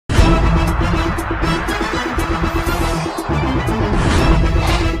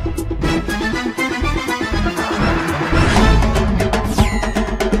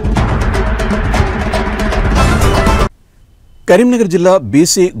కరీంనగర్ జిల్లా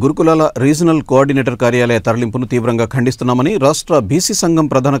BC గురుకులాల regional coordinator కార్యాలయ తరలింపును తీవ్రంగా ఖండిస్తున్నామని రాష్ట్ర బీసీ సంఘం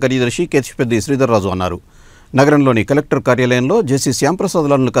ప్రధాన కార్యదర్శి కేతిపెద్ది శ్రీధర్రాజు అన్నారు. నగరంలోని కలెక్టర్ కార్యాలయంలో జేసీ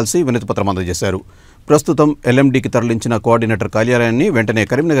శ్యాంప్రసాద్లను కలిసి వినతిపత్రం అందజేశారు. ప్రస్తుతం ఎల్ఎండీకి తరలించిన కోఆర్డినేటర్ కార్యాలయాన్ని వెంటనే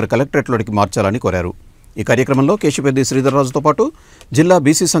కరీంనగర్ కలెక్టరేట్లోకి మార్చాలని కోరారు. ఈ కార్యక్రమంలో కేశపెద్ది శ్రీధర్రాజుతో పాటు జిల్లా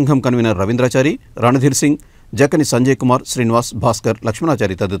బీసీ సంఘం కన్వీనర్ రవీంద్రాచారి, రణధీర్ సింగ్, జకని సంజయ్ కుమార్, శ్రీనివాస్, భాస్కర్,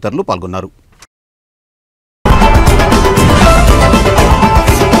 లక్ష్మణాచారి తదితరులు పాల్గొన్నారు.